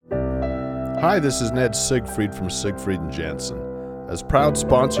Hi, this is Ned Siegfried from Siegfried and Jensen. As proud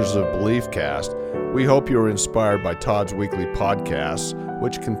sponsors of BeliefCast, we hope you are inspired by Todd's weekly podcasts,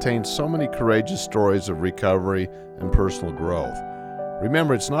 which contain so many courageous stories of recovery and personal growth.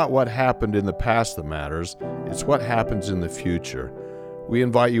 Remember, it's not what happened in the past that matters, it's what happens in the future. We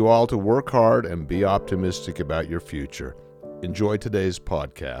invite you all to work hard and be optimistic about your future. Enjoy today's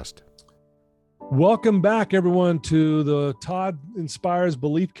podcast. Welcome back, everyone, to the Todd Inspires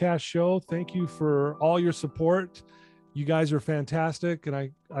BeliefCast show. Thank you for all your support. You guys are fantastic,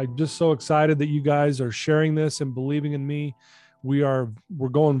 and I'm just so excited that you guys are sharing this and believing in me. We're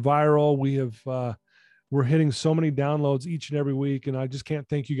going viral. We're hitting so many downloads each and every week, and I just can't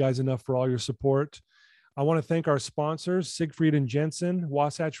thank you guys enough for all your support. I want to thank our sponsors, Siegfried and Jensen,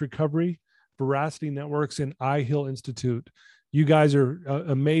 Wasatch Recovery, Veracity Networks, and iHeal Institute. You guys are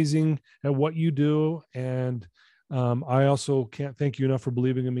amazing at what you do. And I also can't thank you enough for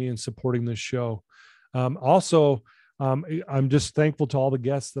believing in me and supporting this show. I'm just thankful to all the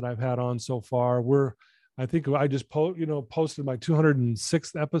guests that I've had on so far. I think I just posted my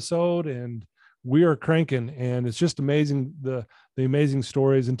 206th episode, and we are cranking, and it's just amazing, the amazing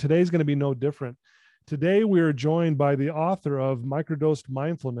stories. And today's going to be no different. Today, we are joined by the author of Microdosed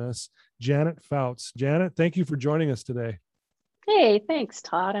Mindfulness, Janet Fouts. Janet, thank you for joining us today. Hey, thanks,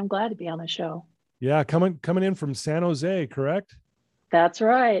 Todd. I'm glad to be on the show. Yeah, coming in from San Jose, correct? That's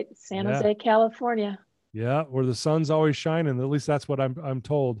right. San Jose, California. Yeah, where the sun's always shining. At least that's what I'm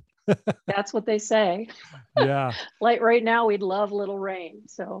told. That's what they say. Yeah. Like right now, we'd love a little rain.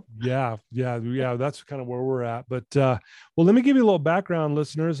 So yeah. That's kind of where we're at. But well, let me give you a little background,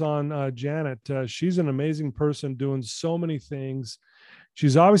 listeners, on Janet. She's an amazing person doing so many things.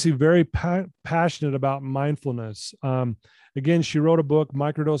 She's obviously very passionate about mindfulness. Again, she wrote a book,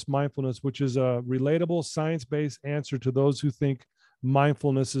 Microdosed Mindfulness, which is a relatable, science-based answer to those who think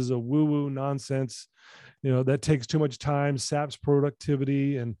mindfulness is a woo-woo nonsense, that takes too much time, saps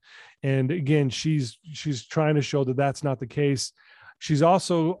productivity. And again, she's trying to show that that's not the case. She's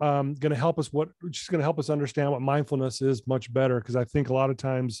also going to help us understand what mindfulness is much better, because I think a lot of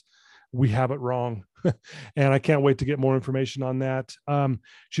times we have it wrong. And I can't wait to get more information on that.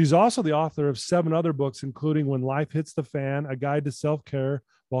 She's also the author of 7 other books, including When Life Hits the Fan, A Guide to Self-Care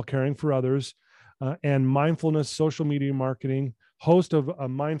While Caring for Others, and Mindfulness Social Media Marketing, host of a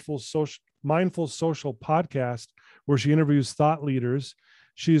Mindful Social podcast, where she interviews thought leaders.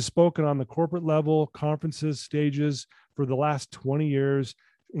 She has spoken on the corporate level, conferences, stages for the last 20 years,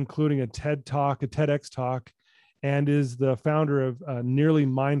 including a TEDx talk, and is the founder of Nearly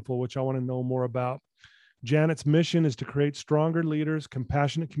Mindful, which I want to know more about. Janet's mission is to create stronger leaders,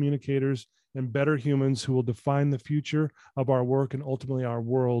 compassionate communicators, and better humans who will define the future of our work and ultimately our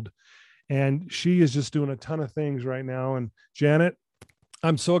world. And she is just doing a ton of things right now. And Janet,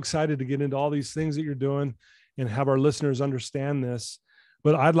 I'm so excited to get into all these things that you're doing and have our listeners understand this.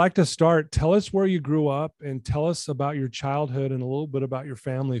 But I'd like to start. Tell us where you grew up and tell us about your childhood and a little bit about your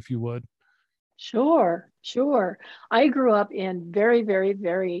family, if you would. Sure. I grew up in very, very,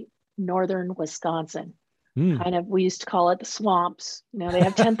 very northern Wisconsin. Kind of, we used to call it the swamps. They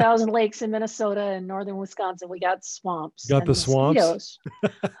have 10,000 lakes in Minnesota, and northern Wisconsin, we got swamps. Got the swamps.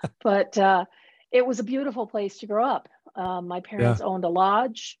 But it was a beautiful place to grow up. My parents owned a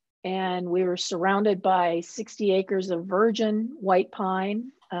lodge, and we were surrounded by 60 acres of virgin white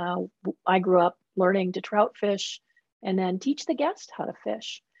pine. I grew up learning to trout fish and then teach the guests how to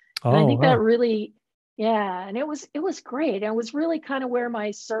fish. And I think that really, and it was great. It was really kind of where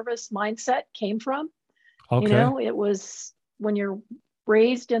my service mindset came from. Okay. It was, when you're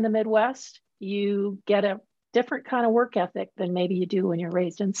raised in the Midwest, you get a different kind of work ethic than maybe you do when you're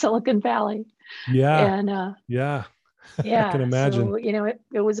raised in Silicon Valley. Yeah. And I can imagine. So,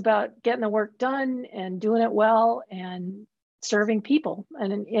 it was about getting the work done and doing it well and serving people.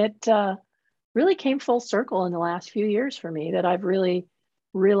 And it really came full circle in the last few years for me, that I've really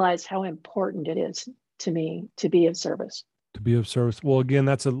realized how important it is to me to be of service. Well, again,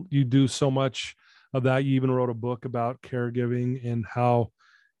 you do so much of that. You even wrote a book about caregiving and how,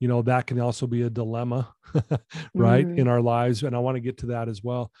 that can also be a dilemma, right, in our lives. And I want to get to that as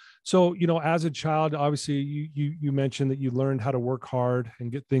well. So, as a child, obviously you mentioned that you learned how to work hard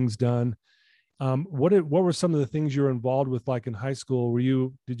and get things done. What were some of the things you were involved with, like in high school?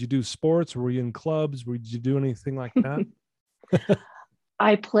 Did you do sports, or were you in clubs? Did you do anything like that?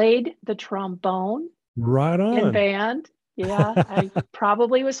 I played the trombone. Right on. In band. Yeah, I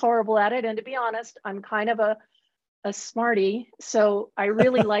probably was horrible at it. And to be honest, I'm kind of a smarty. So I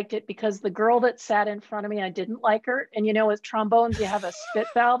really liked it, because the girl that sat in front of me, I didn't like her. And with trombones, you have a spit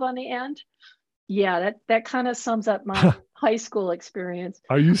valve on the end. Yeah, that kind of sums up my high school experience.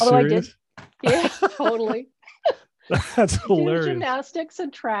 Are you serious? Yeah, totally. That's I do hilarious. gymnastics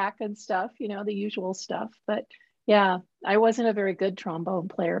and track and stuff, the usual stuff. But yeah, I wasn't a very good trombone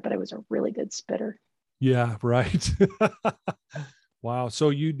player, but I was a really good spitter. Yeah, right. Wow. So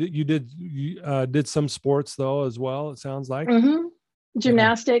you did some sports though as well, it sounds like. Mm-hmm. Yeah.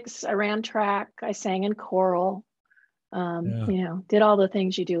 Gymnastics, I ran track, I sang in choral, Yeah. did all the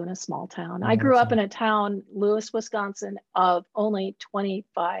things you do in a small town. I Oh, grew that's up in a town, Lewis, Wisconsin, of only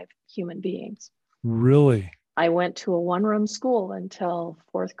 25 human beings. really. I went to a one-room school until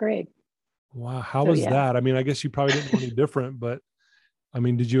fourth grade. Wow. How So was yeah, that? I mean, I guess you probably didn't know any different, but I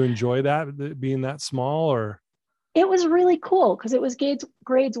mean, did you enjoy that being that small or? it was really cool because it was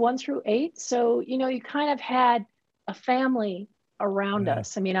grades 1 through 8. So, you kind of had a family around Yeah.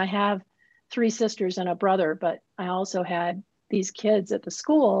 us. I mean, I have 3 sisters and a brother, but I also had these kids at the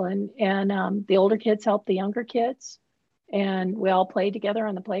school, and the older kids helped the younger kids, and we all played together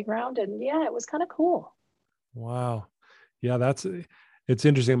on the playground. And yeah, it was kind of cool. Wow. Yeah, it's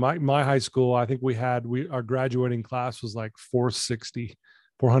interesting. My high school, I think our graduating class was like 460,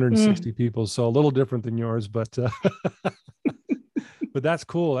 Mm, 460 people. So a little different than yours, but but that's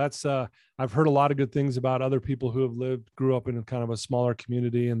cool. I've heard a lot of good things about other people who grew up in a kind of a smaller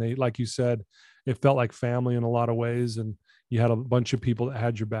community, and they, like you said, it felt like family in a lot of ways, and you had a bunch of people that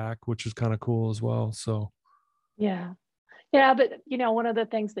had your back, which is kind of cool as well. So yeah. Yeah, but one of the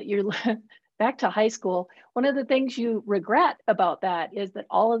things that you're back to high school, one of the things you regret about that is that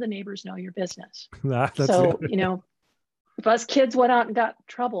all of the neighbors know your business. that's the So, other. if us kids went out and got in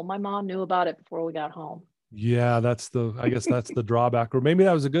trouble, my mom knew about it before we got home. Yeah, I guess that's the drawback, or maybe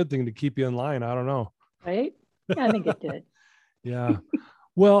that was a good thing to keep you in line. I don't know. Right? Yeah, I think it did. Yeah.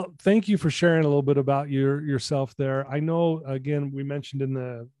 Well, thank you for sharing a little bit about yourself there. I know, again, we mentioned in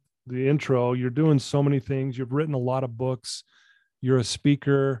the intro, you're doing so many things. You've written a lot of books. You're a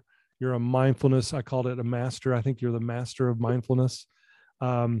speaker. You're a mindfulness. I called it a master. I think you're the master of mindfulness.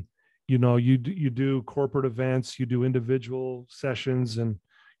 Um, you do corporate events, you do individual sessions, and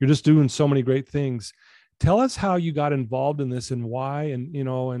you're just doing so many great things. Tell us how you got involved in this and why,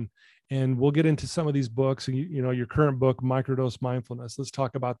 and we'll get into some of these books and your current book, Microdose Mindfulness. Let's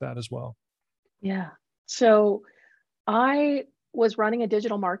talk about that as well. Yeah. So I was running a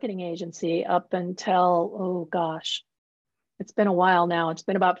digital marketing agency up until, oh gosh, it's been a while now. It's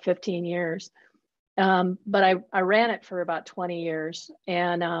been about 15 years. But I ran it for about 20 years.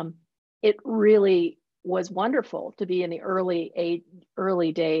 And it really was wonderful to be in the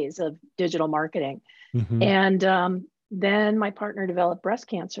early days of digital marketing. Mm-hmm. And then my partner developed breast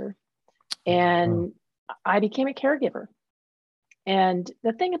cancer, Wow. and I became a caregiver. And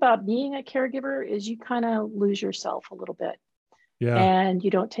the thing about being a caregiver is you kind of lose yourself a little bit, Yeah. and you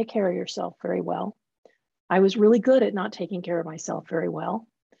don't take care of yourself very well. I was really good at not taking care of myself very well.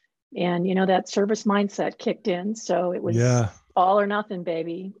 And, that service mindset kicked in. So it was Yeah. all or nothing,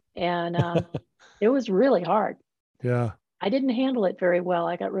 baby. And it was really hard. Yeah. I didn't handle it very well.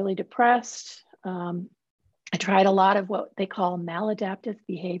 I got really depressed. I tried a lot of what they call maladaptive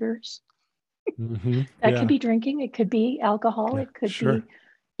behaviors. Mm-hmm. That could Yeah. be drinking, it could be alcohol, Yeah. it could Sure. be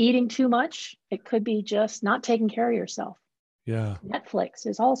eating too much, it could be just not taking care of yourself. Yeah. Netflix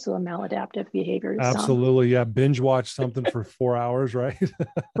is also a maladaptive behavior to some, Absolutely. Yeah. Binge watch something for 4 hours, right?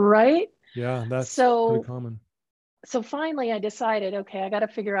 right? Yeah. That's pretty So, common. so finally I decided, okay, I got to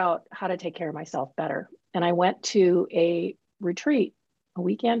figure out how to take care of myself better. And I went to a retreat, a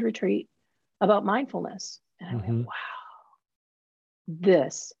weekend retreat about mindfulness. And I went, Mm-hmm. wow,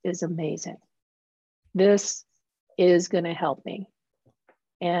 this is amazing. This is going to help me.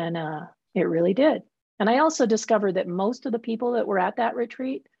 And it really did. And I also discovered that most of the people that were at that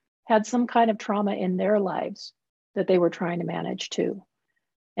retreat had some kind of trauma in their lives that they were trying to manage too.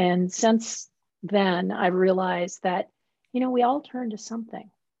 And since then, I realized that, we all turn to something.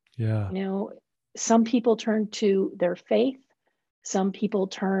 Yeah. Some people turn to their faith. Some people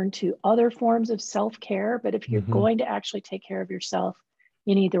turn to other forms of self-care. But if you're Mm-hmm. going to actually take care of yourself,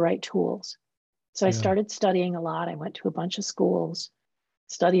 you need the right tools. So I Yeah. started studying a lot. I went to a bunch of schools,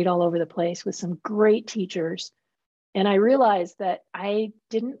 studied all over the place with some great teachers. And I realized that I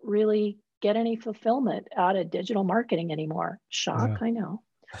didn't really get any fulfillment out of digital marketing anymore. Yeah. Shock, I know.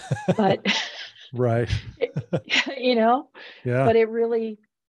 But Right. you know, Yeah. but it really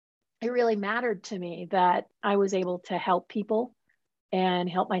mattered to me that I was able to help people and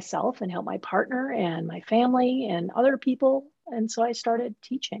help myself and help my partner and my family and other people. And so I started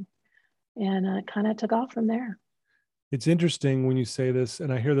teaching, and kind of took off from there. It's interesting when you say this,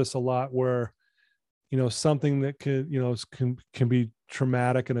 and I hear this a lot where, something that can be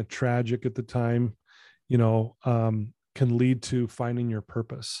traumatic and a tragic at the time, can lead to finding your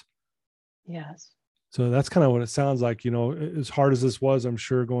purpose. Yes. So that's kind of what it sounds like, as hard as this was, I'm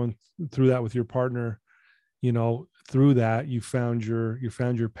sure going through that with your partner, through that you found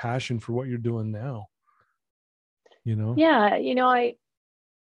your passion for what you're doing now, Yeah.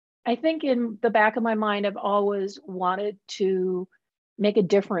 I think in the back of my mind, I've always wanted to make a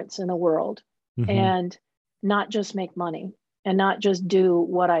difference in the world Mm-hmm. and not just make money and not just do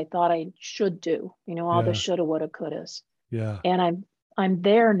what I thought I should do, all the Yeah. shoulda, woulda, couldas. Yeah. And I'm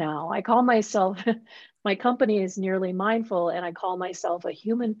there now. I call myself, my company is Nearly Mindful, and I call myself a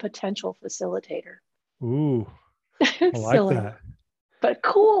human potential facilitator. Ooh, I It's like silly, that. but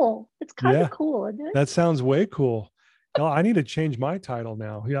cool. It's kind of Yeah. cool, isn't it? That sounds way cool. No, I need to change my title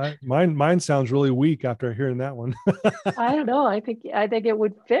now. Yeah. Mine sounds really weak after hearing that one. I don't know. I think it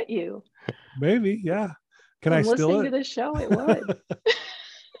would fit you. Maybe. Yeah. Can I From steal listening to it? this show, it would.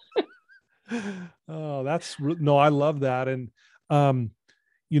 Oh, no, I love that. And, um,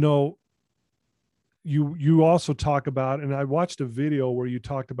 you know, you also talk about, and I watched a video where you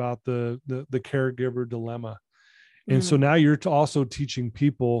talked about the caregiver dilemma. And so Mm, now you're also teaching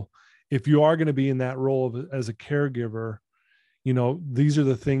people, if you are going to be in that role as a caregiver, these are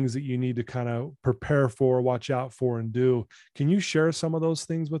the things that you need to kind of prepare for, watch out for, and do. Can you share some of those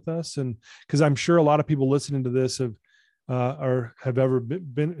things with us? And because I'm sure a lot of people listening to this or have ever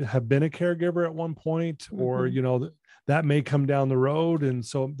been a caregiver at one point, or mhm. that may come down the road, and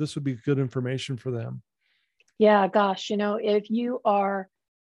so this would be good information for them. Yeah, gosh, if you are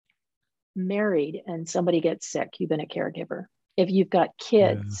married and somebody gets sick, you've been a caregiver. If you've got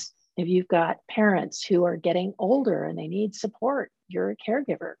Yeah, kids, if you've got parents who are getting older and they need support, you're a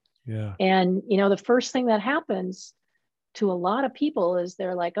caregiver. yeah, And, the first thing that happens to a lot of people is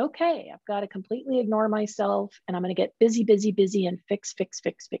they're like, okay, I've got to completely ignore myself and I'm going to get busy, busy, busy and fix, fix,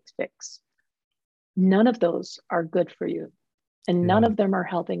 fix, fix, fix. None of those are good for you. And none yeah. of them are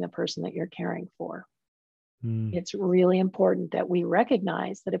helping the person that you're caring for. Mm, It's really important that we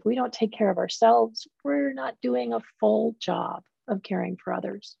recognize that if we don't take care of ourselves, we're not doing a full job of caring for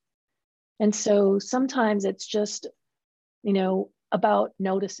others. And so sometimes it's just, about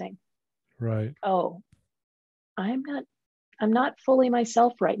noticing, right. oh, I'm not fully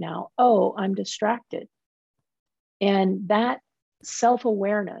myself right now. Oh, I'm distracted. And that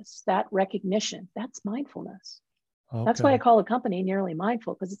self-awareness, that recognition, that's mindfulness. That's why I Okay. call the company Nearly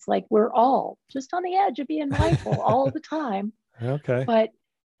Mindful, because it's like we're all just on the edge of being mindful all the time. Okay. But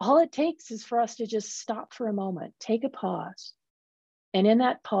all it takes is for us to just stop for a moment, take a pause. And in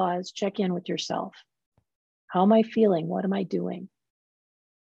that pause, check in with yourself. How am I feeling? What am I doing?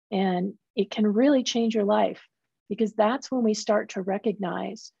 And it can really change your life, because that's when we start to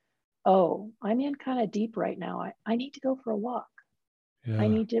recognize, oh, I'm in kind of deep right now. I need to go for a walk. I Yeah.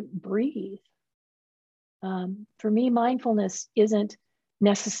 need to breathe. For me, mindfulness isn't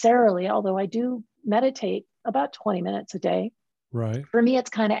necessarily, although I do meditate about 20 minutes a day. Right. For me, it's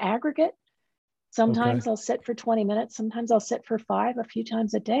kind of aggregate. Okay. Sometimes I'll sit for 20 minutes. Sometimes I'll sit for 5, a few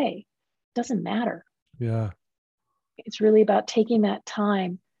times a day. Doesn't matter. Yeah. It's really about taking that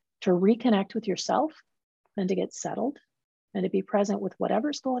time to reconnect with yourself and to get settled and to be present with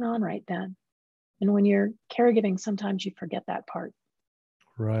whatever's going on right then. And when you're caregiving, sometimes you forget that part.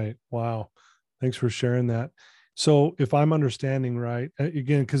 Right. Wow. Thanks for sharing that. So, if I'm understanding right,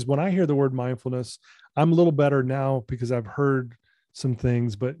 again, because when I hear the word mindfulness, I'm a little better now because I've heard some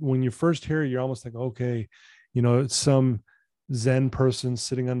things. But when you first hear it, you're almost like, okay, it's some Zen person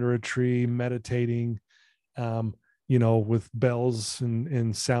sitting under a tree meditating, um, with bells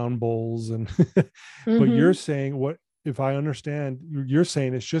and sound bowls. And, but you're Mm-hmm. saying, what, if I understand, you're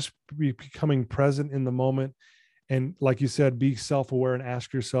saying it's just becoming present in the moment, and like you said, be self-aware and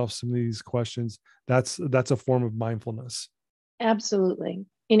ask yourself some of these questions. That's a form of mindfulness. Absolutely.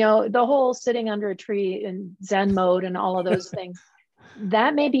 The whole sitting under a tree in Zen mode and all of those things,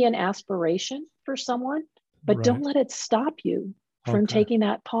 that may be an aspiration for someone, but don't Right. let it stop you from Okay. taking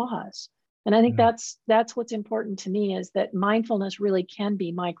that pause. And I think Yeah. that's what's important to me, is that mindfulness really can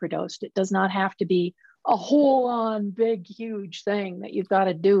be microdosed. It does not have to be a whole on big, huge thing that you've got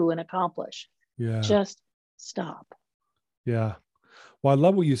to do and accomplish. Yeah. Just stop. Yeah. Well, I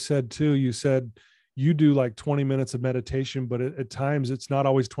love what you said too. You said you do like 20 minutes of meditation, but at times it's not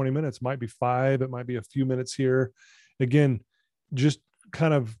always 20 minutes. It might be 5, it might be a few minutes here. Again, just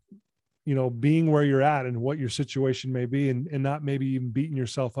kind of, being where you're at and what your situation may be, and not maybe even beating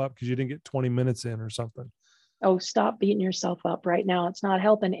yourself up because you didn't get 20 minutes in or something. Oh, stop beating yourself up right now. It's not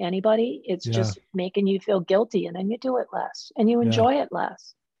helping anybody. It's Yeah. just making you feel guilty, and then you do it less and you Yeah. enjoy it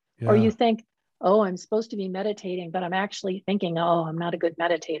less. Or you Yeah. think, oh, I'm supposed to be meditating, but I'm actually thinking, oh, I'm not a good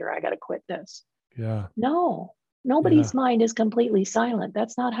meditator. I got to quit this. Yeah. No, Nobody's mind is completely silent.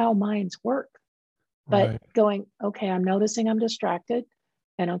 That's not how minds work. But going, okay, I'm noticing I'm distracted,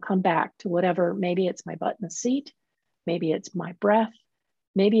 and I'll come back to whatever. Maybe it's my butt in the seat. Maybe it's my breath.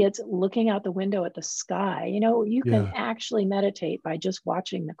 Maybe it's looking out the window at the sky. You can actually meditate by just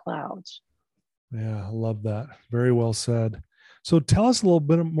watching the clouds. Yeah, I love that. Very well said. So tell us a little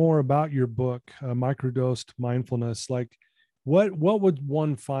bit more about your book, Microdosed Mindfulness. Like, what would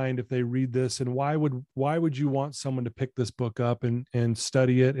one find if they read this, and why would you want someone to pick this book up and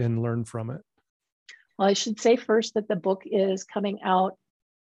study it and learn from it? Well, I should say first that the book is coming out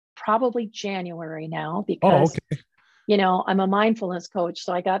probably January now, because I'm a mindfulness coach,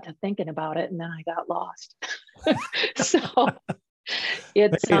 so I got to thinking about it and then I got lost. So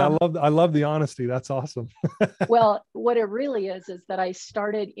it's hey, I love the honesty. That's awesome. Well, what it really is that I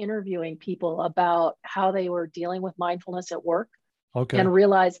started interviewing people about how they were dealing with mindfulness at work, and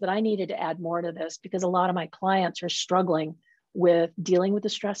realized that I needed to add more to this, because a lot of my clients are struggling with dealing with the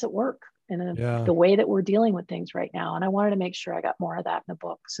stress at work and the way that we're dealing with things right now. And I wanted to make sure I got more of that in the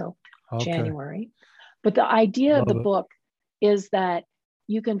book. So January. But the idea of the book is that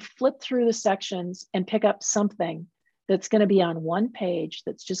you can flip through the sections and pick up something that's going to be on one page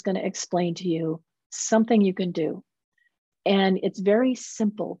that's just going to explain to you something you can do. And it's very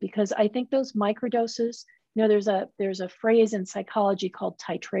simple, because I think those microdoses, there's a phrase in psychology called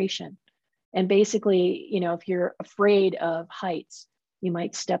titration. And basically, if you're afraid of heights, you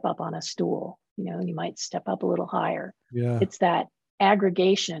might step up on a stool, you might step up a little higher. Yeah. It's that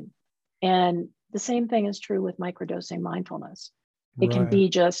aggregation. And the same thing is true with microdosing mindfulness. It can be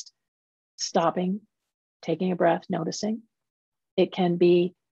just stopping, taking a breath, noticing. It can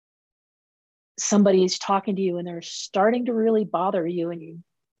be somebody's talking to you and they're starting to really bother you, and you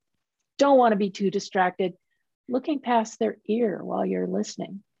don't want to be too distracted, looking past their ear while you're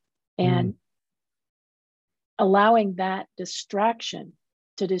listening and allowing that distraction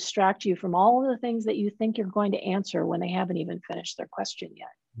to distract you from all of the things that you think you're going to answer when they haven't even finished their question yet.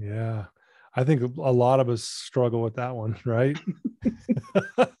 Yeah. I think a lot of us struggle with that one, right?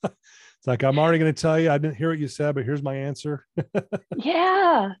 It's like, I'm already going to tell you, I didn't hear what you said, but here's my answer.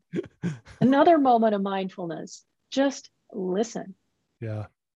 Yeah. Another moment of mindfulness, just listen. Yeah.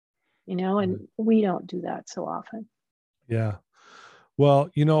 And we don't do that so often. Yeah. Well,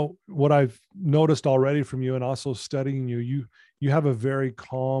 what I've noticed already from you, and also studying you have a very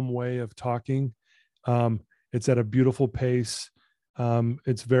calm way of talking. It's at a beautiful pace.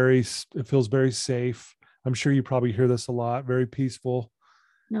 It feels very safe. I'm sure you probably hear this a lot, very peaceful.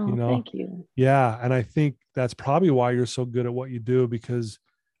 No, thank you. Yeah. And I think that's probably why you're so good at what you do, because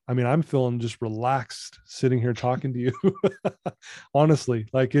I'm feeling just relaxed sitting here talking to you. Honestly,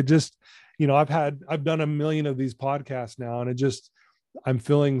 like it just, I've done a million of these podcasts now, and I'm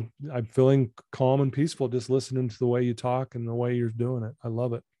feeling calm and peaceful just listening to the way you talk and the way you're doing it. I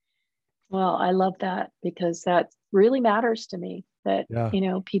love it. Well, I love that, because that really matters to me, that,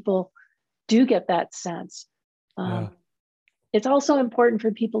 people do get that sense. It's also important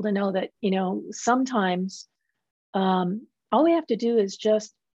for people to know that, sometimes all we have to do is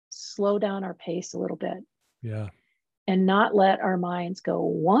just slow down our pace a little bit. Yeah. And not let our minds go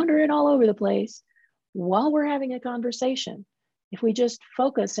wandering all over the place while we're having a conversation. If we just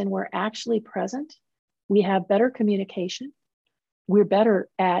focus and we're actually present, we have better communication. We're better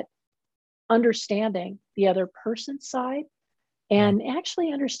at understanding the other person's side and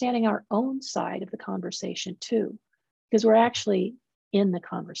actually understanding our own side of the conversation too, because we're actually in the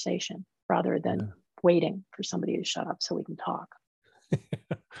conversation rather than waiting for somebody to shut up so we can talk.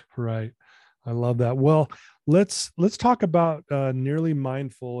 Right. I love that. Well, let's talk about Nearly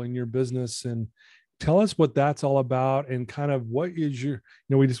Mindful in your business, and tell us what that's all about, and kind of what is your,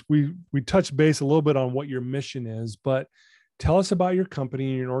 we touched base a little bit on what your mission is, but tell us about your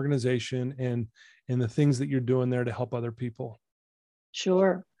company and your organization and the things that you're doing there to help other people.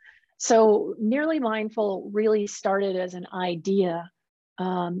 Sure. So Nearly Mindful really started as an idea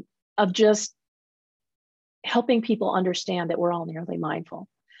of just helping people understand that we're all nearly mindful.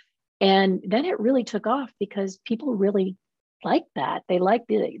 And then it really took off because people really like that. They like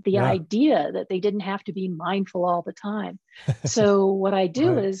the idea that they didn't have to be mindful all the time. So what I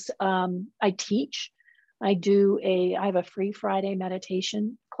do is I teach. I have a free Friday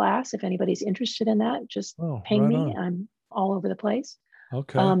meditation class. If anybody's interested in that, just ping me. I'm all over the place.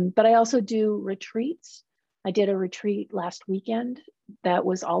 Okay. But I also do retreats. I did a retreat last weekend that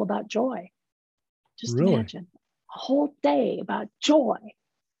was all about joy. Just imagine a whole day about joy.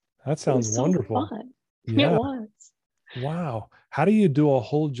 That sounds wonderful. So fun. Yeah. It was. Wow. How do you do a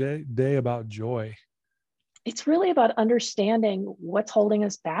whole day about joy? It's really about understanding what's holding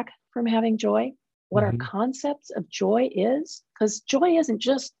us back from having joy. what our concepts of joy is, because joy isn't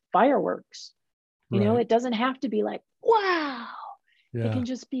just fireworks. You know, it doesn't have to be like, wow. It can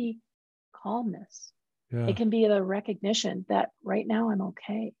just be calmness. It can be the recognition that right now I'm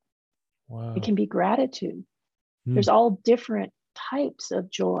okay. Wow. It can be gratitude. There's all different types of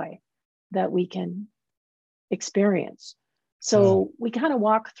joy that we can experience. So we kind of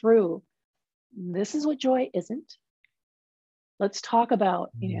walk through, this is what joy isn't. Let's talk about,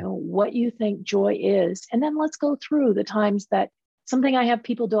 you know, what you think joy is. And then let's go through the times that something I have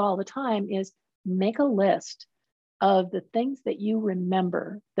people do all the time is make a list of the things that you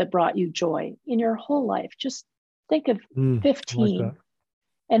remember that brought you joy in your whole life. Just think of 15 like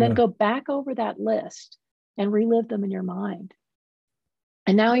and then go back over that list and relive them in your mind.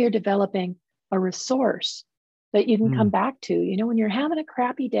 And now you're developing a resource that you can come back to. You know, when you're having a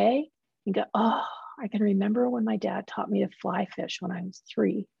crappy day, you go, oh, I can remember when my dad taught me to fly fish when I was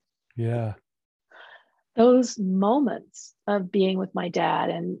 3. Yeah. Those moments of being with my dad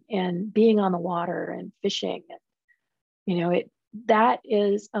and being on the water and fishing, and, you know, that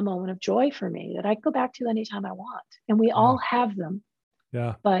is a moment of joy for me that I go back to anytime I want. And we all have them.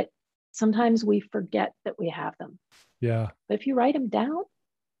 Yeah. But sometimes we forget that we have them. Yeah. But if you write them down,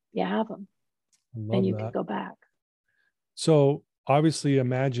 you have them. And you can go back. So obviously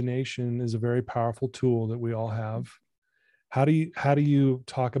imagination is a very powerful tool that we all have. How do you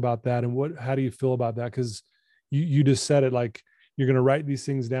talk about that, and how do you feel about that? Because you just said it, like you're going to write these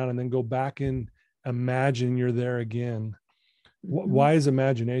things down and then go back and imagine you're there again. Why is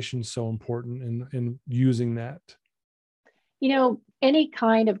imagination so important in using that? You know, any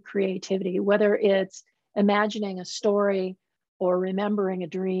kind of creativity, whether it's imagining a story or remembering a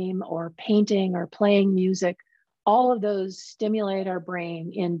dream or painting or playing music, all of those stimulate our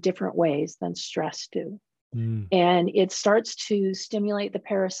brain in different ways than stress do. And it starts to stimulate the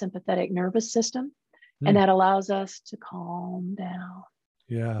parasympathetic nervous system, and that allows us to calm down.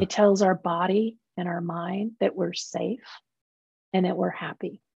 Yeah. It tells our body and our mind that we're safe and that we're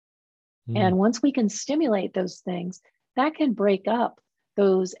happy. And once we can stimulate those things, that can break up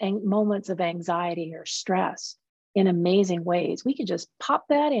those moments of anxiety or stress in amazing ways. We can just pop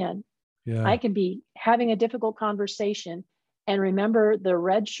that in. Yeah. I can be having a difficult conversation and remember the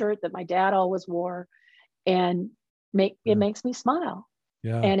red shirt that my dad always wore, and it makes me smile.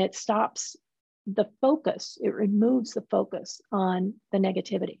 Yeah. And it stops the focus. It removes the focus on the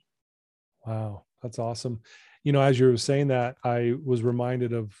negativity. Wow. That's awesome. You know, as you were saying that, I was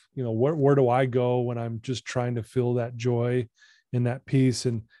reminded of, you know, where do I go when I'm just trying to feel that joy and that peace?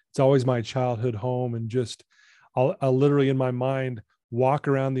 And it's always my childhood home. And just, I'll literally in my mind walk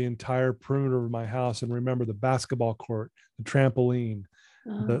around the entire perimeter of my house and remember the basketball court, the trampoline,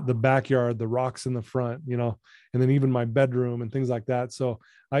 the backyard, the rocks in the front, you know, and then even my bedroom and things like that. So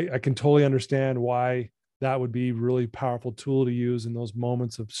I can totally understand why that would be really powerful tool to use in those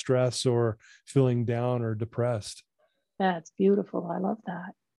moments of stress or feeling down or depressed. That's beautiful. I love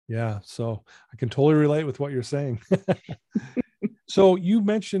that. Yeah. So I can totally relate with what you're saying. So you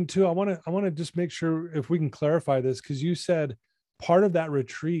mentioned too, I want to just make sure if we can clarify this, because you said part of that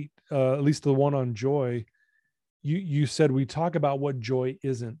retreat, at least the one on joy, you said we talk about what joy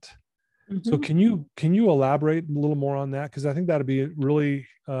isn't. So can you elaborate a little more on that? Because I think that'd be really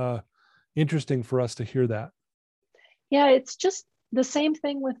interesting for us to hear that. Yeah, it's just the same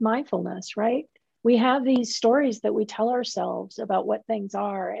thing with mindfulness, right? We have these stories that we tell ourselves about what things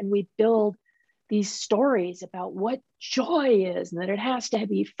are, and we build these stories about what joy is, and that it has to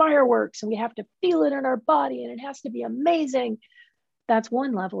be fireworks, and we have to feel it in our body, and it has to be amazing. That's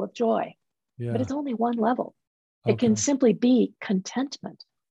one level of joy, but it's only one level. It can simply be contentment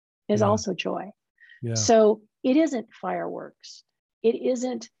is also joy. Yeah. So it isn't fireworks. It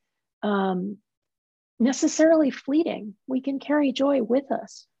isn't necessarily fleeting. We can carry joy with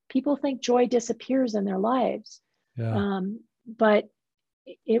us. People think joy disappears in their lives, but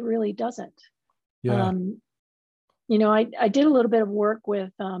it really doesn't. Yeah. You know, I did a little bit of work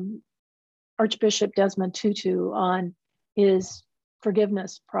with Archbishop Desmond Tutu on his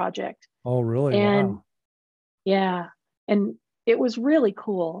forgiveness project. Oh, really? And wow. Yeah. And it was really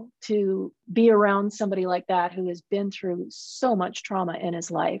cool to be around somebody like that who has been through so much trauma in his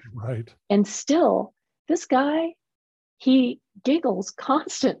life. Right. And still, this guy, he giggles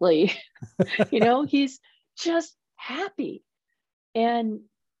constantly. You know, he's just happy. And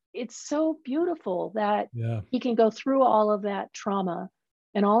it's so beautiful that he can go through all of that trauma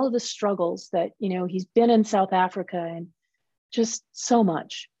and all of the struggles that, you know, he's been in South Africa and just so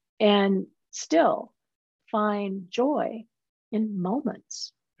much, and still find joy in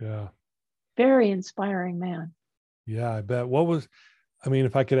moments. Yeah. Very inspiring man. Yeah, I bet. I mean,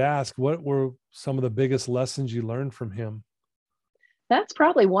 if I could ask, what were some of the biggest lessons you learned from him? That's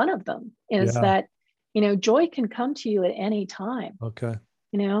probably one of them, is Yeah. that, joy can come to you at any time, Okay.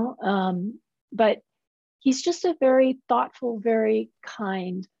 But he's just a very thoughtful, very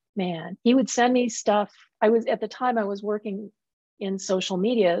kind man. He would send me stuff. At the time I was working in social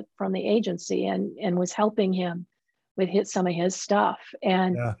media from the agency and was helping him with some of his stuff.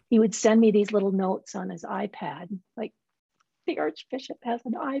 And Yeah. he would send me these little notes on his iPad, like, the Archbishop has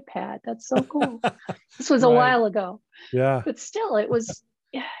an iPad. That's so cool. This was a Right. while ago. Yeah. But still,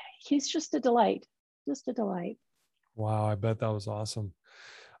 he's just a delight. Just a delight. Wow. I bet that was awesome.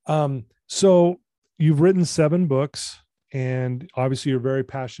 So you've written 7 books, and obviously you're very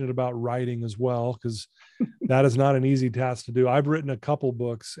passionate about writing as well, because that is not an easy task to do. I've written a couple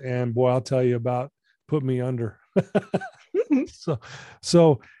books, and boy, I'll tell you, about put me under.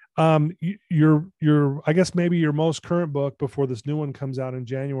 So your I guess maybe your most current book before this new one comes out in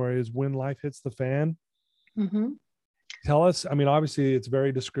January is When Life Hits the Fan. Mm-hmm. Tell us, I mean, obviously it's a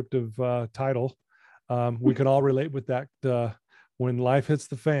very descriptive title. We can all relate with that. When life hits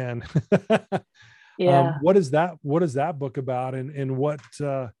the fan. Yeah. What is that book about, and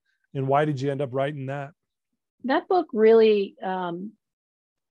why did you end up writing that? That book really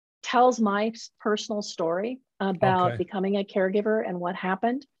tells my personal story about becoming a caregiver and what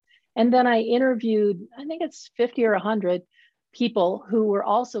happened. And then I interviewed, I think it's 50 or 100 people who were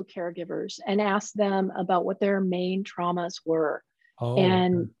also caregivers, and asked them about what their main traumas were.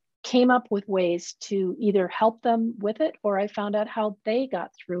 And came up with ways to either help them with it, or I found out how they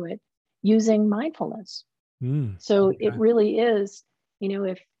got through it using mindfulness. So it really is,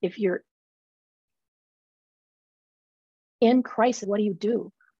 if you're in crisis, what do you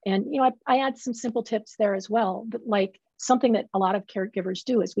do? And, I add some simple tips there as well. But like, something that a lot of caregivers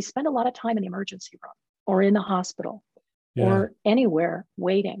do is we spend a lot of time in the emergency room or in the hospital or anywhere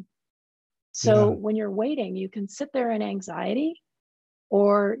waiting. So when you're waiting, you can sit there in anxiety,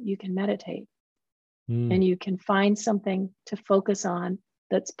 or you can meditate, and you can find something to focus on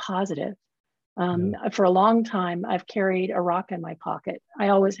that's positive. For a long time, I've carried a rock in my pocket. I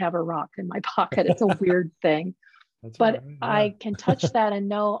always have a rock in my pocket. It's a weird thing. But I can touch that and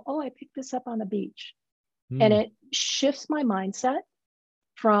know, I picked this up on the beach. And it shifts my mindset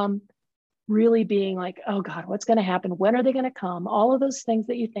from really being like, oh God, what's going to happen? When are they going to come? All of those things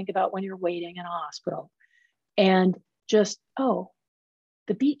that you think about when you're waiting in a hospital. And just,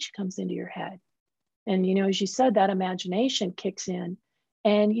 the beach comes into your head. And, as you said, that imagination kicks in,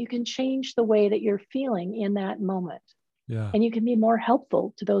 and you can change the way that you're feeling in that moment. Yeah. And you can be more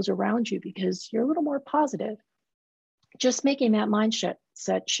helpful to those around you because you're a little more positive. Just making that mindset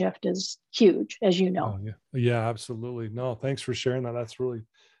shift is huge, as you know. Yeah, absolutely. No, thanks for sharing that.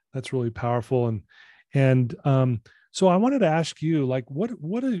 That's really powerful. And so I wanted to ask you, like, what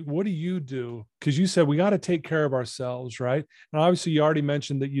do you do? Because you said we got to take care of ourselves, right? And obviously you already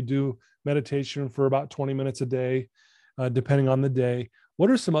mentioned that you do meditation for about 20 minutes a day, depending on the day.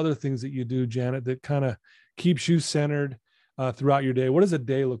 What are some other things that you do, Janet, that kind of keeps you centered throughout your day? What does a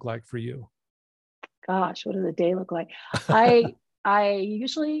day look like for you? Gosh, what does a day look like? I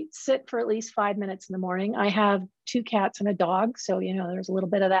usually sit for at least 5 minutes in the morning. I have 2 cats and a dog, so there's a little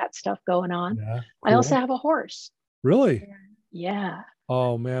bit of that stuff going on. Yeah, cool. I also have a horse. Really? Yeah.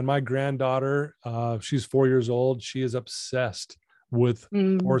 Oh man, my granddaughter, she's 4 years old. She is obsessed with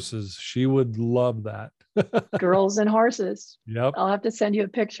horses. She would love that. Girls and horses. Yep. I'll have to send you a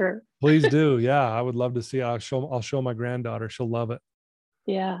picture. Please do. Yeah, I would love to see. I'll show my granddaughter. She'll love it.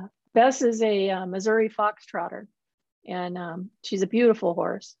 Yeah. Bess is a Missouri foxtrotter, and she's a beautiful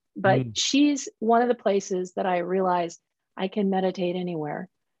horse. But she's one of the places that I realized I can meditate anywhere,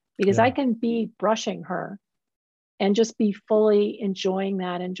 because I can be brushing her and just be fully enjoying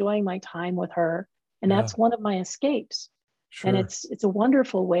my time with her. And that's one of my escapes. Sure. And it's a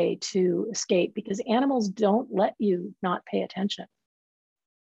wonderful way to escape, because animals don't let you not pay attention.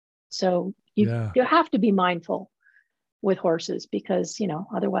 So you have to be mindful with horses, because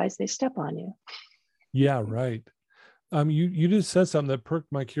otherwise they step on you. Yeah, right. You just said something that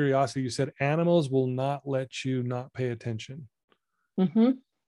perked my curiosity. You said animals will not let you not pay attention. Mm-hmm.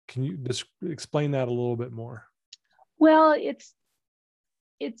 Can you just explain that a little bit more? Well,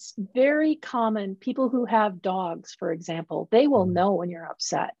 it's very common. People who have dogs, for example, they will know when you're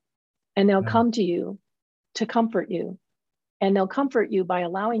upset, and they'll come to you to comfort you, and they'll comfort you by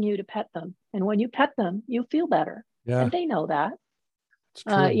allowing you to pet them. And when you pet them, you feel better. Yeah. And they know that.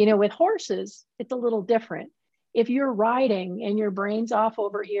 With horses, it's a little different. If you're riding and your brain's off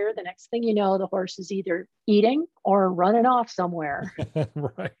over here, the next thing you know, the horse is either eating or running off somewhere.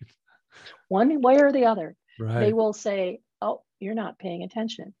 Right. One way or the other. Right. They will say, oh, you're not paying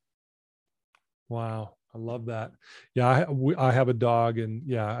attention. Wow. I love that. Yeah. I have a dog, and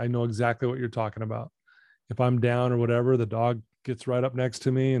yeah, I know exactly what you're talking about. If I'm down or whatever, the dog gets right up next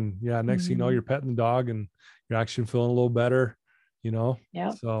to me, and yeah, next thing you know, you're petting the dog and you're actually feeling a little better,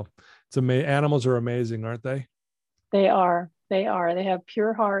 Yeah. So it's amazing. Animals are amazing, aren't they? They are. They are. They have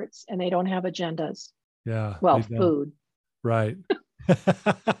pure hearts and they don't have agendas. Yeah. Well, They don't. food. Right. But Yeah.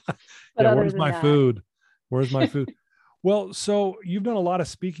 other Where's than my that, food? Where's my food? Well, so you've done a lot of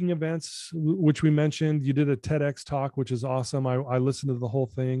speaking events, which we mentioned. You did a TEDx talk, which is awesome. I listened to the whole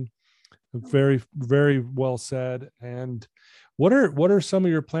thing. Very, very well said. And what are some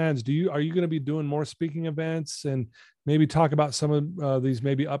of your plans? Are you going to be doing more speaking events, and maybe talk about some of these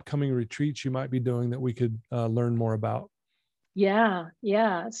maybe upcoming retreats you might be doing that we could learn more about? yeah,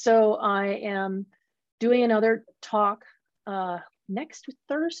 yeah. So I am doing another talk next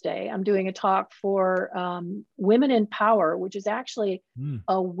Thursday. I'm doing a talk for Women in Power, which is actually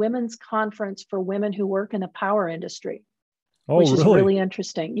a women's conference for women who work in the power industry, Oh, which is really? really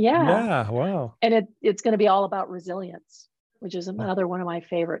interesting. Yeah. Yeah. Wow. And it's going to be all about resilience, which is another one of my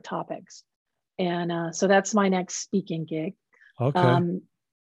favorite topics. And so that's my next speaking gig. Okay.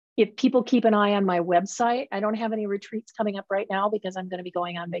 If people keep an eye on my website, I don't have any retreats coming up right now because I'm going to be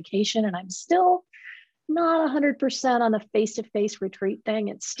going on vacation, and I'm still not 100% on the face-to-face retreat thing.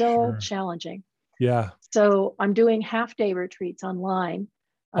 It's still challenging. Yeah. So I'm doing half-day retreats online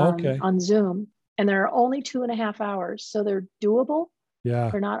on Zoom, and they're only 2.5 hours. So they're doable. Yeah.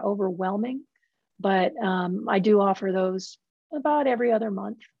 They're not overwhelming, but I do offer those about every other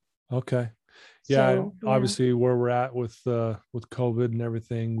month. Okay. Yeah. So, obviously where we're at with COVID and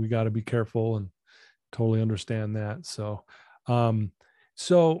everything, we got to be careful, and totally understand that. So,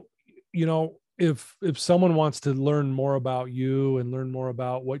 so, if someone wants to learn more about you and learn more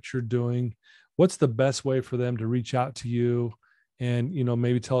about what you're doing, what's the best way for them to reach out to you, and,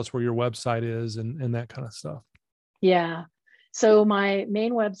 maybe tell us where your website is and that kind of stuff? Yeah. So my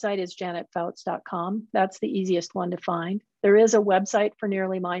main website is janetfouts.com. That's the easiest one to find. There is a website for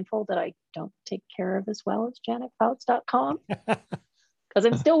Nearly Mindful that I don't take care of as well as janetfouts.com because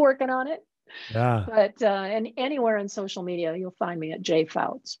I'm still working on it. Yeah. But and anywhere in social media, you'll find me at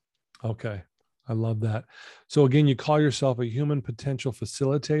jfouts. Okay. I love that. So again, you call yourself a human potential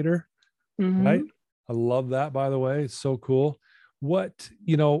facilitator, right? I love that, by the way. It's so cool. What,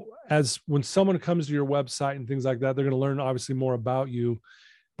 as when someone comes to your website and things like that, they're going to learn obviously more about you.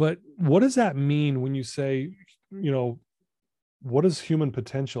 But what does that mean when you say, what is human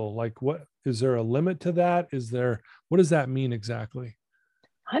potential? Like, what is there a limit to that? What does that mean exactly?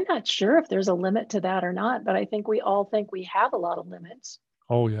 I'm not sure if there's a limit to that or not, but I think we all think we have a lot of limits.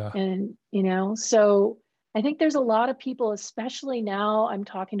 Oh, yeah. And, so I think there's a lot of people, especially now, I'm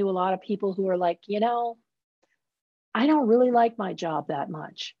talking to a lot of people who are like, I don't really like my job that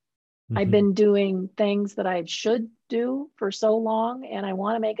much. I've been doing things that I should do for so long, and I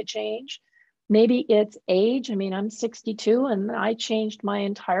want to make a change. Maybe it's age. I mean, I'm 62 and I changed my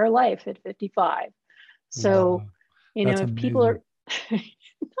entire life at 55. So, Wow. That's if amazing. people are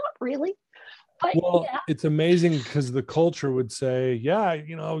not really, but well, yeah. It's amazing because the culture would say, yeah,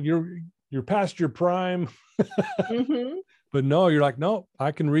 you're past your prime. But no, you're like, no,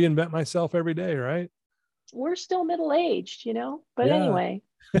 I can reinvent myself every day, right? We're still middle-aged, but Yeah. anyway,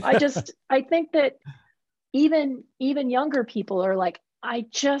 I think that even younger people are like, I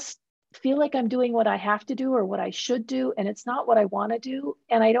just feel like I'm doing what I have to do or what I should do, and it's not what I want to do,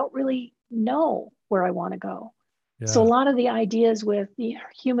 and I don't really know where I want to go. Yeah. So a lot of the ideas with the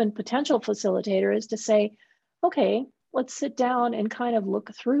human potential facilitator is to say, okay, let's sit down and kind of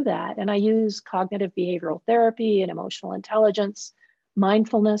look through that. And I use cognitive behavioral therapy and emotional intelligence.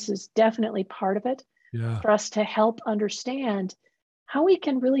 Mindfulness is definitely part of it. Yeah. For us to help understand how we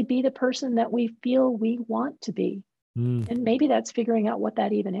can really be the person that we feel we want to be. And maybe that's figuring out what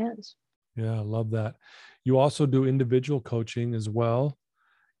that even is. Yeah, I love that. You also do individual coaching as well.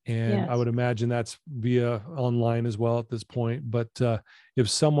 And I would imagine that's via online as well at this point. But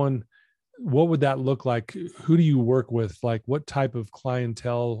what would that look like? Who do you work with? Like, what type of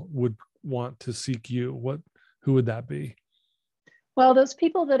clientele would want to seek you? Who would that be? Well, those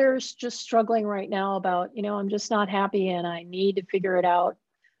people that are just struggling right now about, I'm just not happy and I need to figure it out.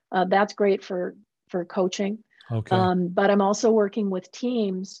 That's great for coaching. Okay. But I'm also working with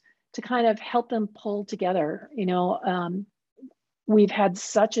teams to kind of help them pull together. We've had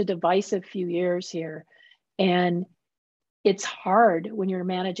such a divisive few years here, and it's hard when you're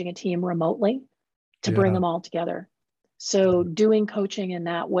managing a team remotely to bring them all together. So doing coaching in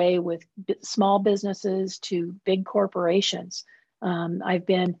that way with small businesses to big corporations, I've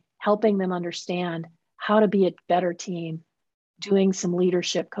been helping them understand how to be a better team, doing some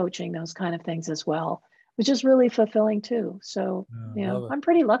leadership coaching, those kind of things as well, which is really fulfilling too. So, I'm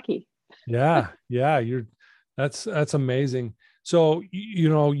pretty lucky. Yeah. That's amazing. So,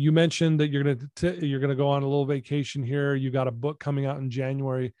 you mentioned that you're going to go on a little vacation here. You got a book coming out in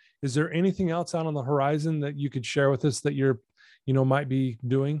January. Is there anything else out on the horizon that you could share with us that you're, might be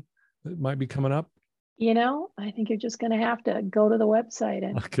doing, that might be coming up? I think you're just going to have to go to the website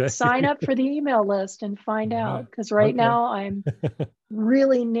and sign up for the email list and find out. Because right now I'm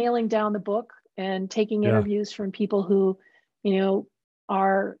really nailing down the book and taking interviews from people who,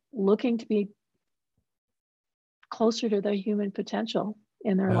 are looking to be closer to their human potential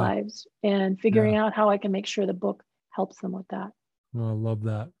in their lives, and figuring out how I can make sure the book helps them with that. Oh, I love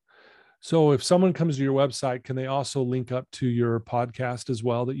that. So if someone comes to your website, can they also link up to your podcast as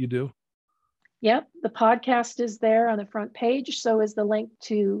well that you do? Yep. The podcast is there on the front page. So is the link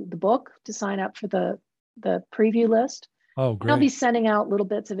to the book to sign up for the preview list. Oh, great. And I'll be sending out little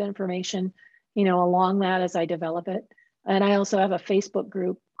bits of information, along that as I develop it. And I also have a Facebook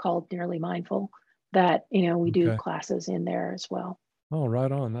group called Nearly Mindful that, we do classes in there as well. Oh,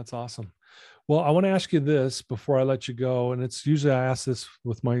 right on. That's awesome. Well, I want to ask you this before I let you go. And it's usually I ask this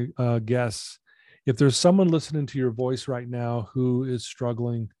with my guests. If there's someone listening to your voice right now who is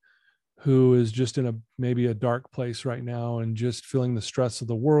struggling, who is just in maybe a dark place right now and just feeling the stress of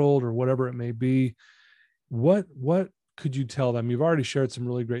the world or whatever it may be, what could you tell them? You've already shared some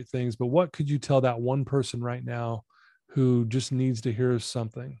really great things, but what could you tell that one person right now who just needs to hear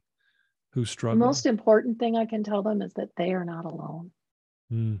something, who's struggling? The most important thing I can tell them is that they are not alone.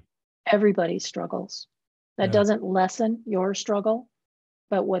 Everybody struggles. That doesn't lessen your struggle,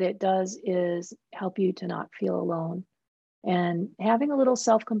 but what it does is help you to not feel alone. And having a little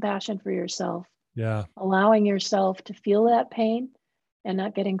self-compassion for yourself, allowing yourself to feel that pain and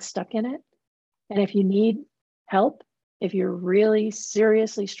not getting stuck in it. And if you need help, if you're really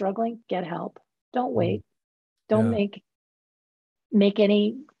seriously struggling, get help. Don't wait. Don't make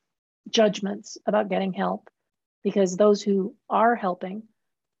any judgments about getting help, because those who are helping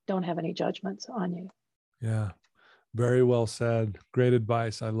don't have any judgments on you. Yeah, very well said. Great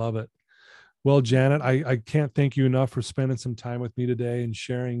advice. I love it. Well, Janet, I can't thank you enough for spending some time with me today and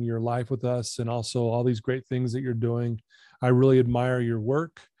sharing your life with us, and also all these great things that you're doing. I really admire your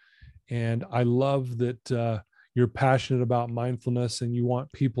work, and I love that you're passionate about mindfulness and you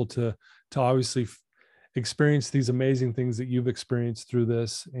want people to obviously experience these amazing things that you've experienced through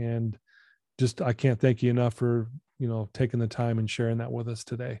this. And just, I can't thank you enough for, taking the time and sharing that with us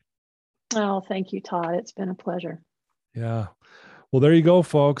today. Oh, thank you, Todd. It's been a pleasure. Yeah. Well, there you go,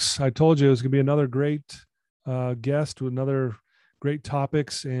 folks. I told you it was going to be another great guest with another great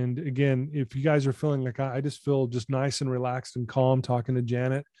topics. And again, if you guys are feeling like I just feel just nice and relaxed and calm talking to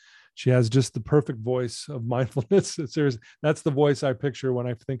Janet. She has just the perfect voice of mindfulness. That's the voice I picture when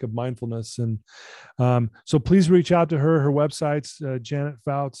I think of mindfulness. And so please reach out to her. Her website's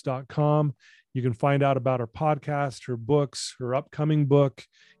janetfouts.com. You can find out about her podcast, her books, her upcoming book,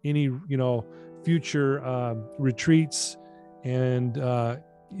 any, future retreats. And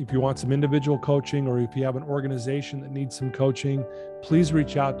if you want some individual coaching, or if you have an organization that needs some coaching, please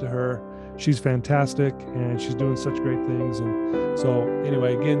reach out to her. She's fantastic and she's doing such great things. And so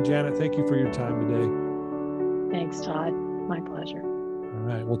anyway, again, Janet, thank you for your time today. Thanks, Todd. My pleasure. All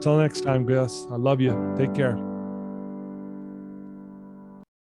right. Well, till next time, Gus. I love you. Take care.